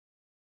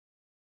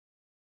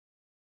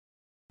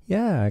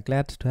Yeah,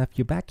 glad to have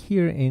you back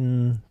here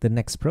in the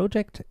next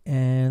project.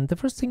 And the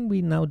first thing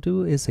we now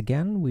do is,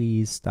 again,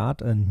 we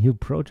start a new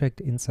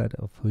project inside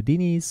of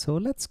Houdini. So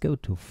let's go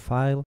to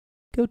File,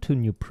 go to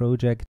New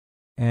Project.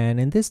 And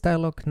in this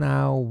dialog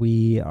now,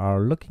 we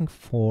are looking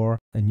for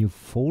a new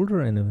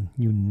folder and a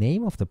new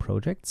name of the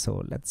project.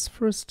 So let's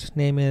first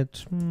name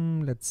it,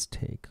 let's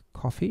take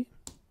Coffee.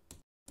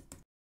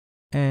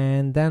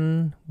 And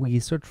then we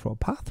search for a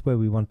path where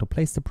we want to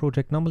place the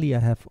project. Normally I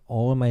have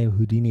all my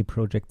Houdini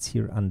projects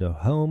here under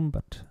Home,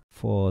 but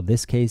for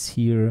this case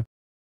here,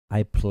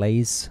 I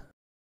place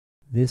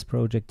this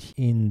project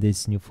in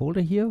this new folder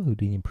here,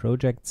 Houdini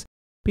Projects,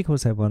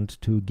 because I want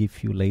to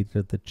give you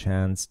later the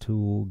chance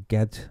to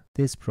get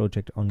this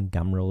project on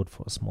Gumroad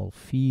for a small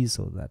fee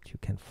so that you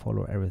can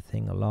follow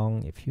everything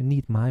along if you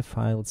need my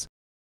files.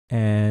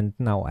 And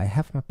now I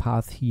have my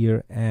path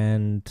here,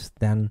 and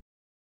then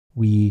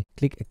we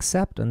click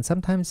accept, and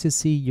sometimes you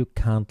see you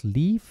can't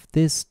leave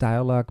this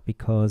dialog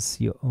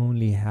because you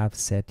only have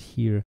set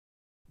here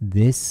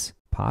this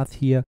path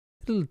here.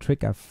 The little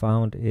trick I've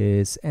found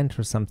is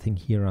enter something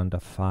here under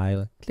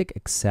file, click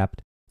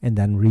accept, and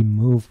then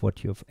remove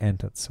what you've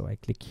entered. So I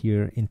click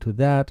here into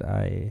that,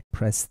 I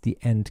press the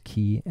end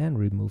key and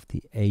remove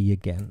the A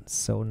again.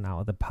 So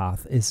now the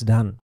path is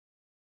done.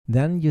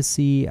 Then you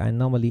see I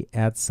normally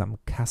add some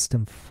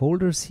custom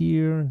folders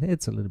here.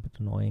 It's a little bit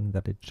annoying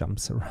that it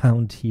jumps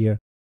around here.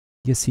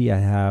 You see I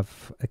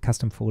have a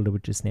custom folder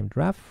which is named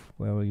Ref,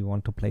 where we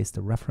want to place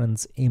the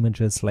reference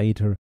images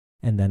later.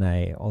 And then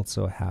I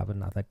also have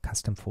another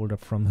custom folder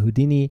from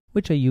Houdini,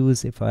 which I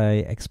use if I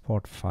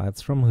export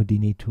files from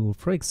Houdini to,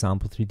 for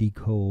example, 3D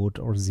Code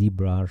or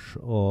ZBrush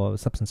or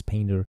Substance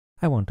Painter.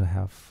 I want to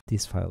have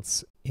these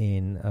files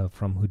in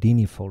from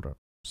Houdini folder.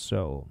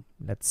 So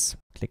let's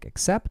click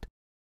accept.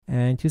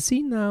 And you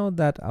see now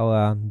that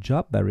our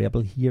job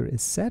variable here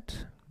is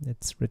set.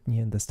 It's written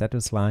here in the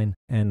status line.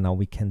 And now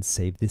we can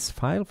save this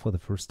file for the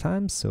first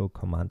time. So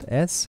Command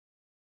S.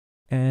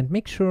 And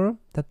make sure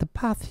that the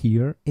path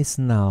here is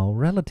now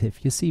relative.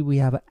 You see we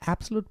have an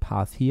absolute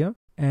path here.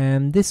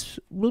 And this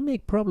will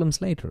make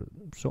problems later.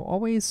 So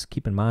always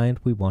keep in mind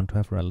we want to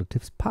have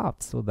relative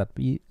paths so that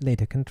we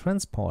later can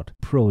transport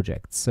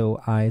projects. So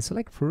I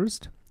select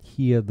first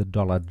here the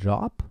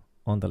 $job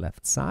on the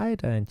left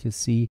side. And you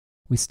see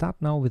we start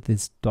now with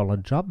this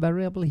 $job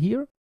variable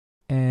here,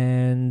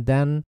 and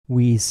then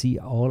we see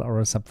all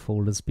our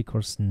subfolders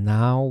because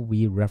now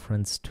we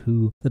reference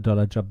to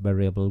the $job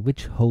variable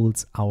which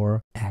holds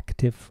our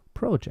active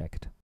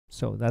project.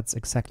 So that's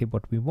exactly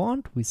what we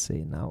want. We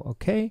say now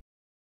OK.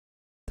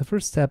 The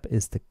first step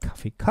is the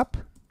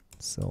CoffeeCup.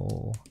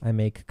 So I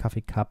make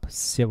CoffeeCup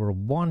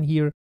 01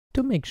 here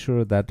to make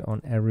sure that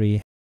on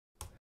every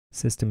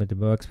system it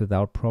works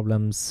without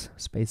problems.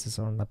 Spaces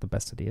are not the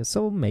best idea,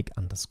 so make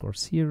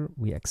underscores here,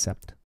 we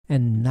accept.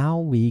 And now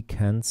we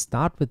can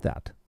start with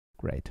that.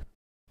 Great.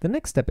 The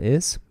next step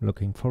is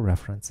looking for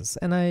references,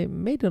 and I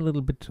made a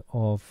little bit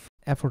of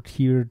effort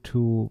here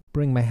to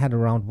bring my head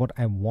around what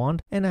I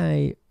want, and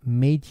I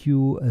made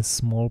you a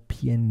small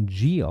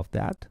PNG of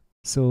that.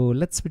 So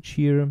let's switch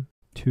here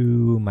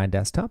to my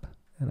desktop,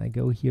 and I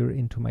go here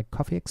into my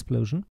Coffee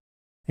Explosion.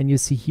 And you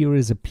see here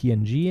is a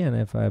PNG, and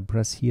if I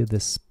press here the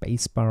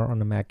space bar on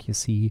the Mac, you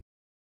see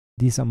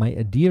these are my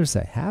ideas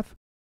I have.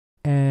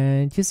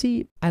 And you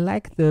see, I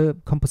like the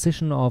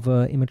composition of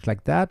an image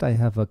like that. I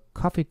have a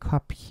coffee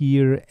cup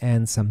here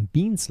and some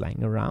beans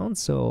lying around.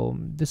 So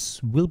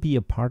this will be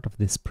a part of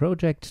this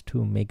project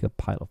to make a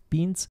pile of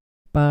beans.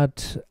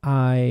 But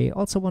I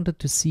also wanted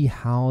to see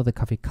how the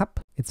coffee cup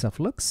itself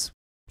looks.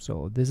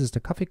 So this is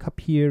the coffee cup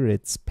here,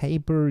 it's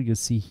paper. You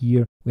see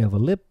here we have a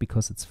lip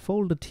because it's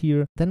folded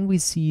here. Then we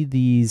see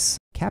these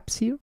caps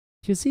here.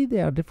 You see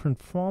there are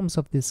different forms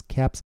of these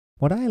caps.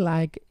 What I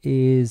like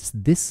is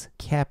this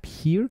cap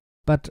here,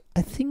 but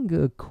I think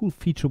a cool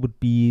feature would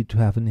be to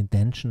have an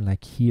indentation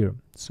like here.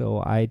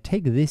 So I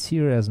take this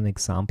here as an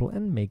example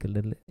and make a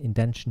little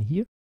indentation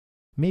here.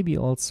 Maybe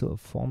also a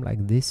form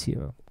like this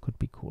here could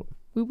be cool.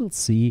 We will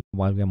see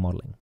while we are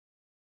modeling.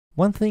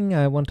 One thing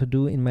I want to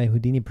do in my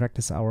Houdini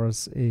practice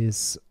hours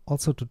is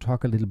also to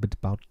talk a little bit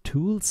about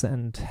tools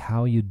and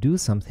how you do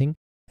something.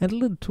 And a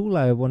little tool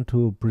I want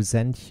to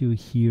present you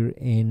here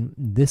in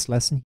this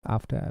lesson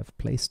after I've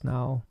placed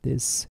now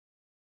this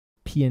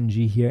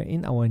PNG here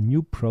in our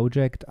new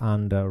project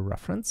under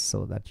reference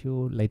so that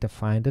you later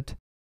find it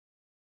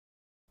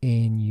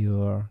in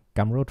your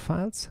Gumroad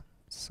files.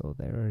 So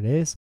there it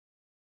is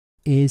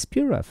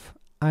PureRef.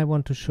 I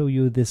want to show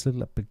you this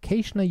little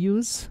application I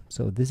use.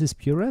 So this is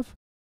PureRef.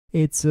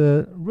 It's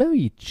a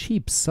very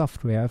cheap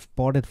software. I've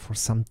bought it for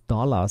some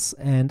dollars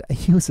and I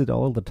use it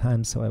all the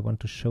time, so I want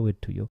to show it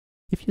to you.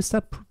 If you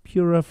start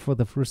PureRef for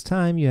the first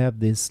time, you have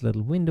this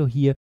little window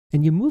here,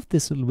 and you move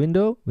this little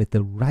window with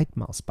the right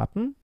mouse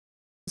button,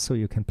 so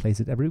you can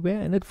place it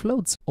everywhere, and it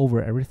floats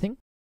over everything.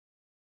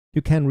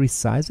 You can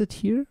resize it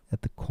here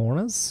at the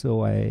corners,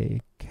 so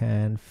I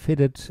can fit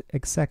it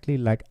exactly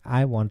like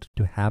I want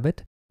to have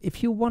it.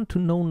 If you want to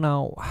know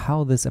now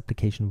how this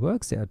application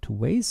works, there are two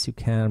ways. You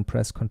can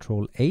press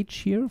Ctrl H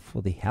here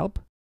for the help,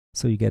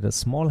 So you get a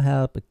small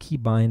help, a key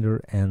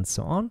binder, and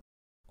so on.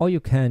 Or you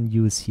can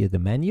use here the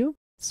menu.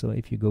 So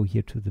if you go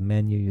here to the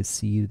menu, you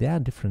see there are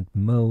different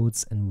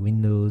modes and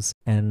windows.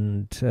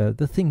 And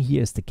the thing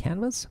here is the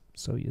canvas.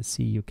 So you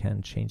see you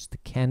can change the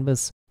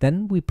canvas.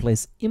 Then we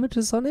place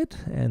images on it,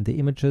 and the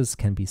images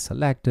can be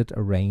selected,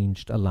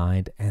 arranged,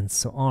 aligned, and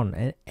so on.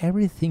 And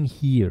everything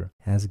here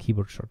has a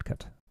keyboard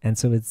shortcut. And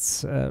so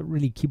it's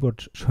really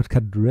keyboard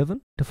shortcut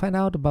driven. To find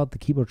out about the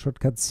keyboard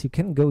shortcuts, you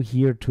can go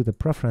here to the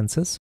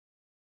preferences.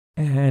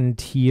 And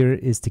here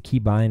is the key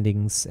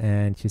bindings,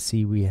 and you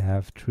see we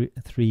have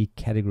three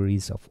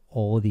categories of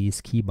all these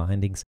key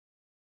bindings.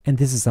 And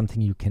this is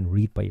something you can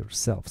read by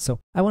yourself. So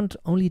I want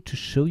only to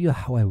show you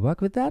how I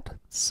work with that.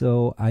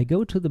 So I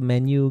go to the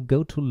menu,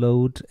 go to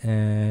load,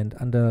 and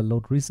under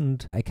load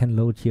recent, I can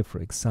load here,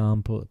 for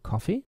example,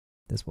 coffee.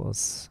 This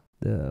was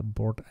the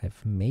board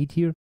I've made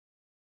here.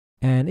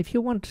 And if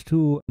you want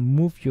to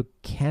move your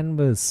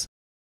canvas,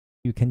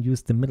 you can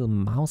use the middle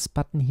mouse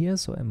button here.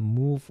 So I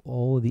move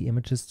all the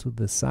images to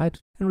the side.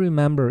 And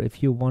remember,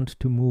 if you want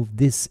to move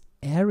this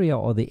area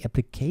or the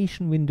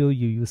application window,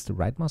 you use the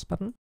right mouse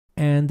button.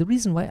 And the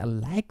reason why I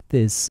like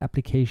this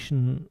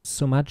application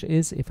so much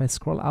is if I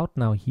scroll out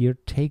now here,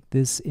 take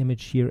this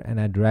image here and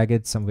I drag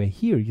it somewhere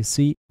here, you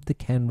see the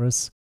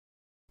canvas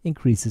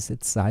increases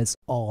its size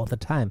all the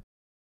time.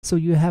 So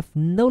you have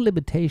no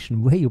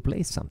limitation where you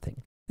place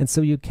something. And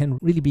so you can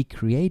really be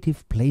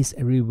creative, place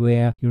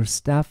everywhere your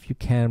stuff. You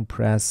can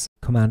press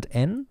Command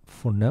N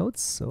for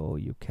notes. So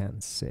you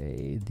can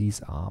say, these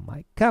are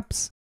my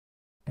cups.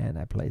 And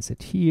I place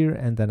it here,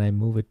 and then I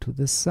move it to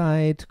the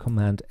side,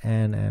 Command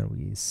N, and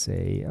we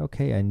say,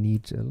 okay, I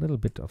need a little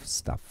bit of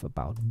stuff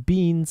about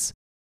beans.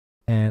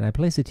 And I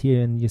place it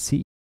here, and you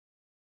see,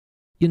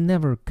 you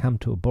never come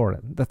to a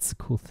border. That's the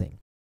cool thing.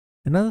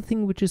 Another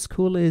thing which is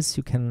cool is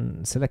you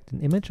can select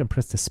an image and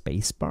press the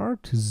space bar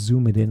to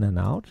zoom it in and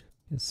out.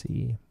 You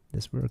see,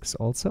 this works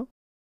also.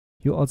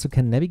 You also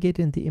can navigate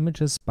in the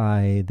images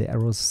by the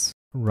arrows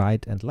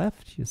right and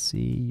left. You see,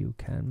 you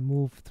can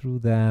move through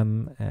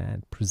them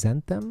and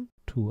present them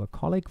to a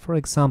colleague, for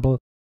example.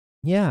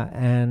 Yeah,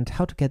 and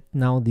how to get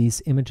now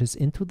these images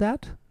into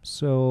that.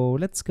 So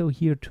let's go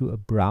here to a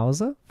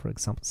browser, for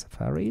example,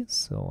 Safari.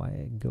 So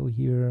I go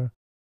here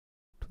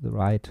to the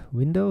right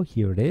window.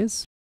 Here it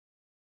is.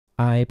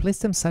 I place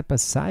them side by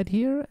side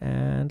here,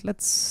 and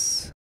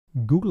let's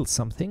Google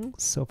something.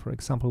 So for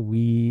example,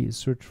 we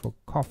search for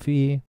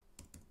coffee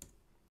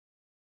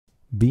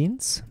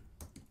beans.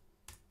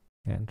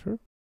 Enter.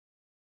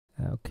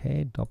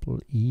 Okay, double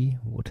E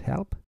would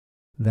help.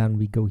 Then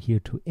we go here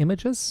to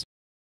images.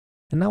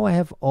 And now I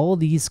have all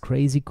these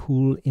crazy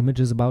cool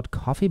images about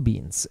coffee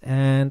beans.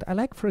 And I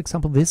like, for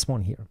example, this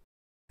one here.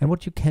 And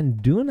what you can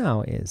do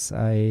now is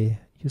I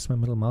use my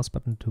middle mouse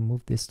button to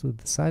move this to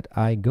the side.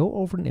 I go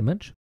over an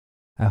image.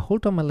 I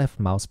hold on my left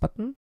mouse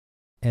button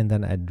and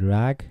then I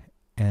drag,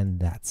 and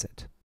that's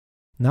it.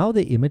 Now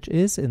the image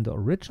is in the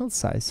original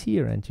size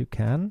here, and you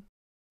can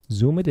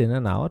zoom it in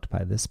and out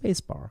by the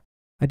spacebar.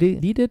 I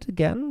delete it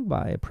again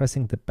by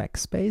pressing the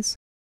backspace.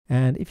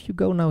 And if you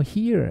go now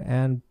here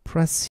and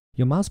press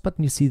your mouse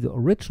button, you see the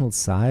original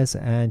size,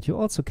 and you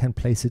also can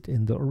place it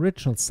in the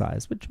original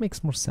size, which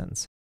makes more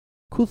sense.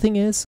 Cool thing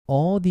is,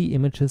 all the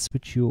images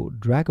which you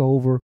drag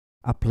over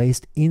are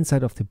placed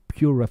inside of the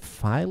PureRef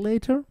file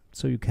later.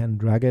 So you can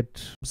drag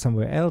it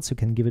somewhere else, you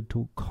can give it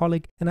to a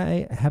colleague, and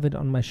I have it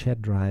on my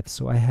shared drive,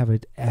 so I have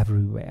it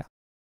everywhere.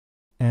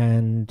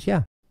 And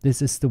yeah,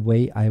 this is the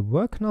way I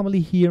work normally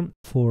here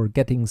for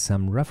getting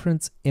some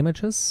reference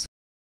images.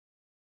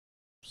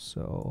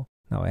 So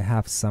now I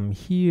have some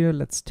here.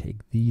 Let's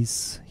take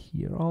these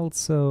here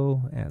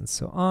also, and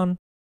so on.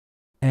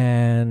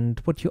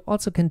 And what you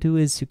also can do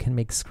is you can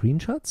make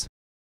screenshots.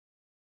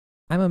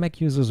 I'm a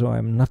Mac user, so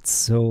I'm not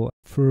so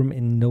firm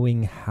in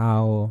knowing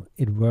how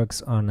it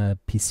works on a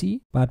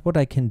PC. But what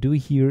I can do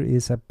here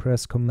is I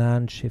press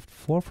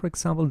Command-Shift-4, for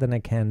example. Then I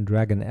can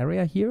drag an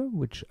area here,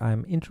 which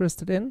I'm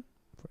interested in.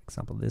 For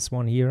example, this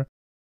one here.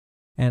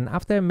 And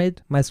after I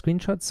made my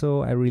screenshot,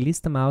 so I release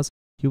the mouse,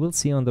 you will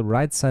see on the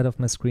right side of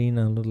my screen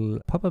a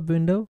little pop-up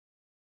window.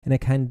 And I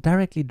can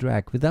directly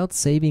drag without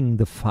saving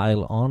the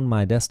file on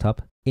my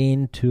desktop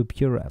into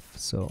PureRef.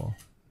 So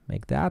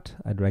make that,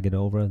 I drag it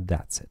over,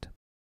 that's it.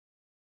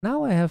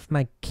 Now I have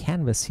my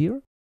canvas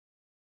here.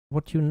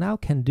 What you now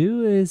can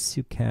do is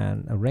you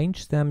can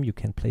arrange them, you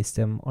can place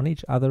them on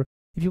each other.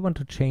 If you want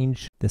to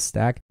change the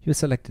stack, you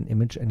select an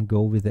image and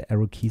go with the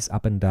arrow keys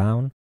up and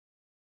down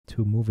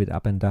to move it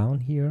up and down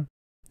here.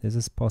 This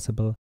is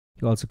possible.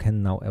 You also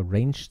can now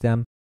arrange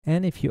them.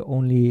 And if you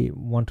only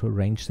want to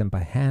arrange them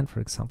by hand, for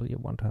example, you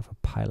want to have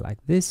a pile like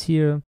this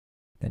here,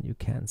 then you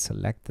can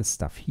select the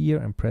stuff here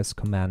and press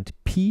Command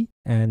P,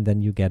 and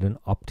then you get an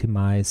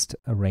optimized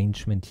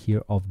arrangement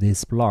here of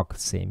this block.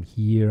 Same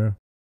here,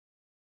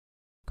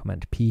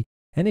 Command P.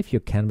 And if your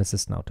canvas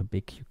is now too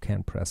big, you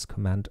can press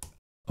Command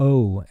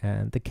O,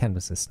 and the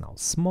canvas is now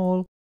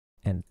small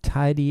and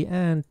tidy.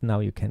 And now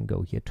you can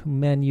go here to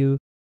menu,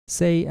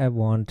 Say I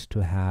want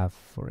to have,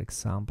 for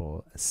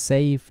example,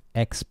 save,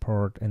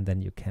 export, and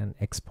then you can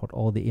export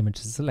all the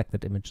images,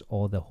 selected image,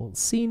 or the whole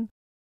scene.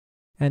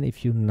 And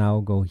if you now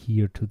go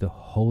here to the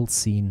whole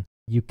scene,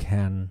 you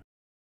can,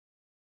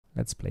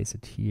 let's place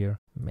it here,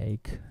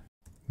 make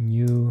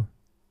new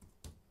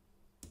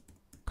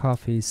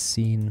coffee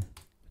scene.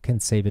 You can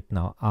save it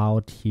now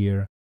out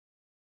here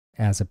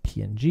as a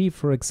PNG,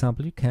 for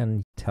example. You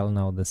can tell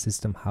now the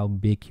system how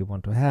big you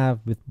want to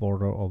have, with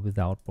border or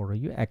without border.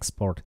 You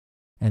export,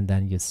 and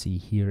then you see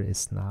here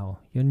is now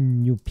your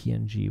new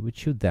PNG,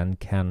 which you then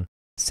can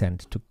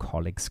send to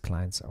colleagues,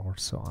 clients, or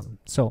so on.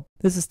 So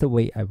this is the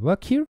way I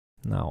work here.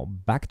 Now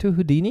back to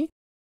Houdini.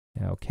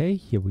 Okay,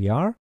 here we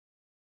are.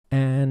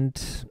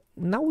 And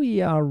now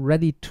we are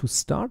ready to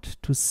start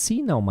to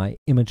see now my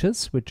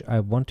images, which I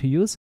want to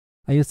use.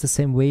 I use the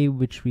same way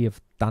which we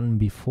have done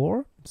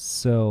before.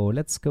 So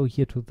let's go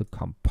here to the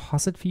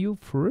composite view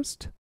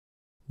first.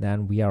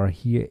 Then we are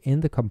here in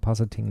the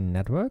compositing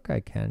network.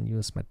 I can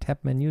use my tab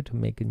menu to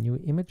make a new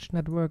image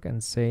network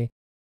and say,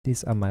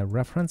 these are my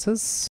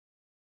references.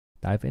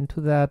 Dive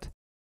into that,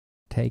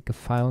 take a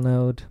file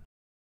node,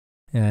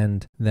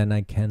 and then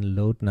I can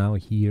load now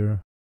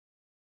here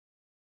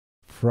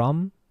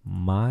from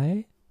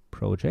my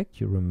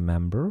project. You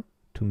remember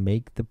to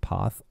make the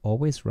path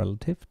always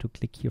relative, to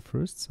click here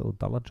first. So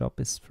 $job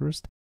is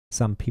first.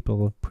 Some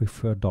people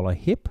prefer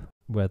 $hip,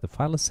 where the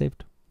file is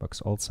saved,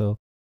 works also.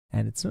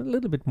 And it's a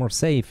little bit more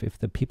safe if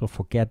the people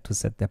forget to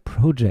set their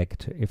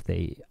project. If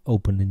they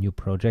open a new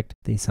project,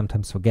 they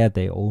sometimes forget,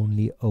 they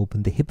only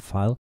open the hip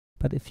file.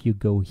 But if you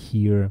go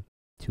here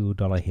to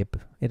 $hip,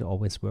 it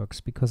always works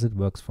because it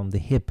works from the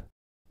hip.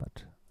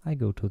 But I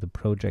go to the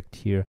project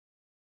here,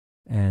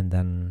 and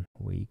then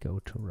we go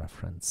to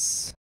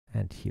reference.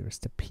 And here's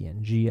the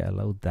PNG. I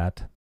load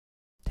that.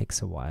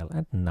 Takes a while.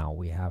 And now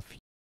we have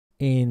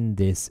in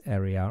this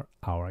area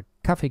our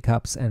coffee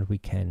cups, and we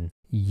can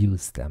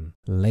use them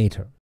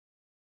later.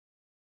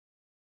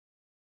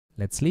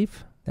 Let's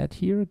leave that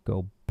here,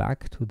 go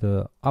back to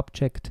the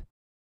object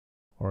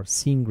or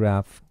scene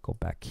graph, go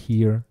back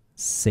here,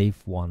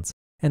 save once,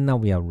 and now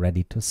we are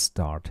ready to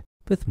start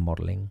with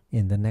modeling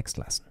in the next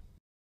lesson.